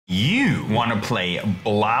you want to play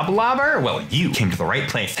Bloblobber? Well, you came to the right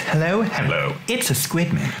place. Hello, hello. It's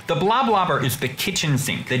aSquidMin. The Bloblobber is the kitchen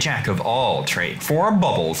sink, the jack of all trades. 4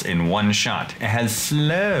 bubbles in one shot. It has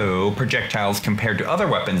slow projectiles compared to other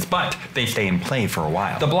weapons, but they stay in play for a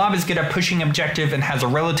while. The blob is good at pushing objective and has a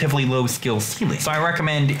relatively low skill ceiling, so I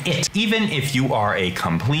recommend it, even if you are a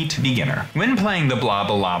complete beginner. When playing the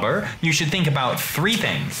Bloblobber, you should think about 3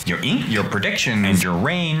 things: your ink, your predictions, and your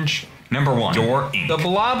range. Number 1, your ink. The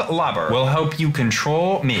Bloblobber will help you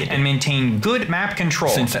control mid and maintain good map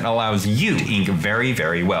control since it allows you to ink very,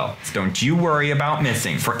 very well. So don't you worry about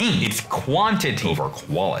missing. For ink, it's quantity over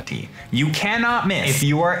quality. You cannot miss if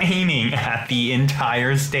you are aiming at the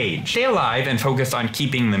entire stage. Stay alive and focus on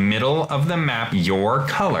keeping the middle of the map your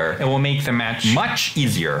color. It will make the match much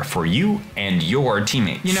easier for you and your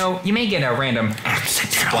teammates. You know, you may get a random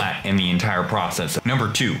splat in the entire process.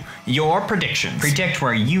 Number 2, your predictions. Predict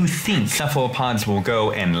where you think cephalopods will go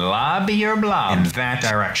and lob your blob in that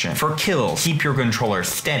direction. For kills, keep your controller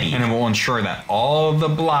steady, and it will ensure that all the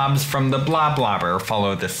blobs from the Bloblobber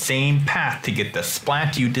follow the same path to get the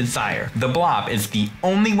splat you desire. The blob is the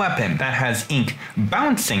only weapon that has ink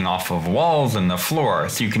bouncing off of walls and the floor,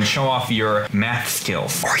 so you can show off your math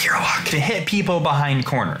skills or your luck to hit people behind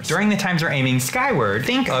corners. During the times you're aiming skyward,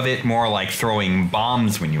 think of it more like throwing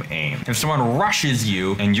bombs when you aim. If someone rushes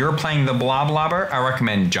you and you're playing the Bloblobber, I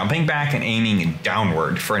recommend jumping back and aiming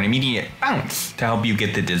downward for an immediate bounce to help you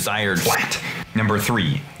get the desired splat. Number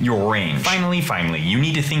 3, your range. Finally, you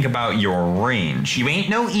need to think about your range. You ain't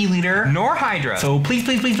no E-liter nor Hydra, so please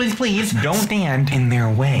don't stand in their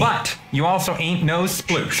way. But you also ain't no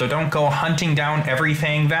Sploosh, so don't go hunting down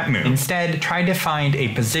everything that moves. Instead, try to find a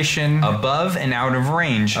position above and out of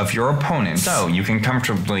range of your opponent so you can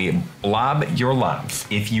comfortably blob your lobs.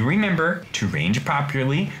 If you remember to range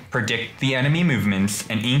properly, predict the enemy movements,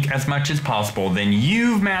 and ink as much as possible, then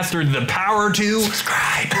you've mastered the power to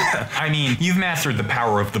subscribe. I mean, you've mastered the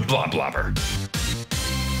power of the Bloblobber.